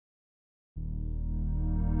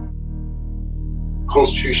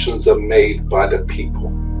constitutions are made by the people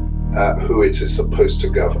who it is supposed to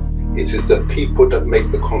govern. It is the people that make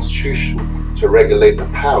the constitution to regulate the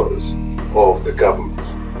powers of the government.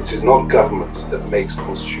 It is not government that makes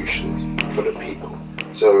constitutions for the people.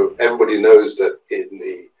 So everybody knows that in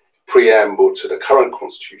the preamble to the current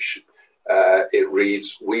constitution, it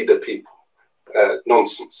reads, "We the people."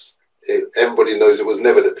 Nonsense. Everybody knows it was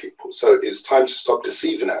never the people. So it's time to stop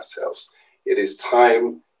deceiving ourselves. It is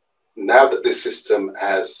time, now that this system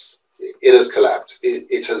has collapsed,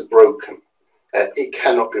 it has broken. It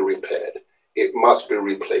cannot be repaired. It must be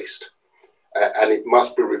replaced. And it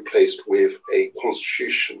must be replaced with a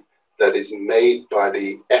constitution that is made by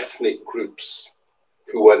the ethnic groups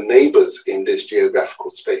who were neighbors in this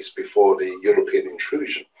geographical space before the European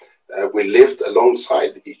intrusion. We lived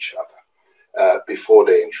alongside each other before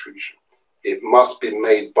their intrusion. It must be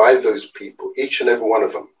made by those people. Each and every one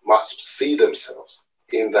of them must see themselves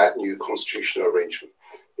in that new constitutional arrangement.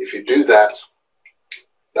 If you do that,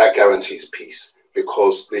 that guarantees peace,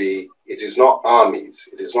 because it is not armies,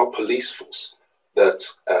 it is not police force that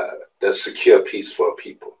secure peace for a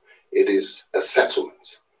people. It is a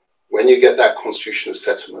settlement. When you get that constitutional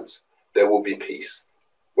settlement, there will be peace.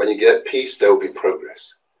 When you get peace, there will be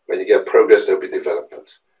progress. When you get progress, there will be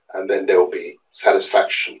development. And then there will be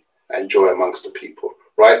satisfaction and joy amongst the people.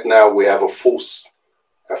 Right now, we have a false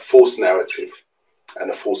narrative and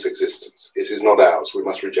a false existence. It is not ours. We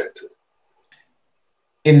must reject it.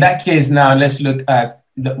 In that case, now let's look at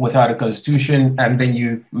without a constitution, and then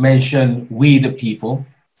you mention we the people.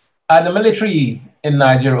 Are the military in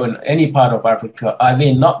Nigeria or in any part of Africa, are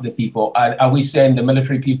they not the people? Are we saying the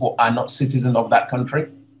military people are not citizens of that country?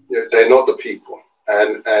 Yeah, they're not the people.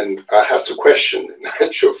 And I have to question, in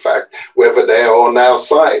actual fact, whether they are on our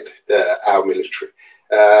side, our military.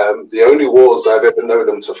 The only wars I've ever known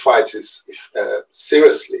them to fight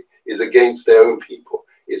seriously is against their own people.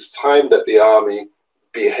 It's time that the army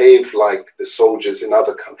behave like the soldiers in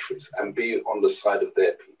other countries and be on the side of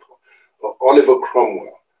their people. Oliver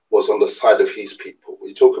Cromwell was on the side of his people.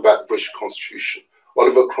 We talk about the British Constitution.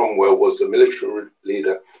 Oliver Cromwell was a military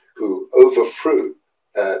leader who overthrew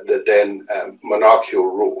the then monarchical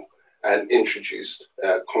rule and introduced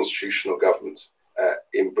constitutional government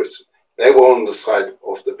in Britain. They were on the side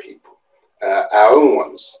of the people. Our own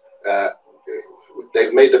ones,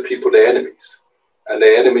 they've made the people their enemies, and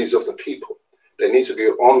they're enemies of the people. They need to be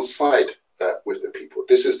on side with the people.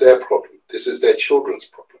 This is their problem. This is their children's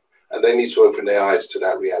problem. And they need to open their eyes to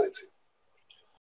that reality.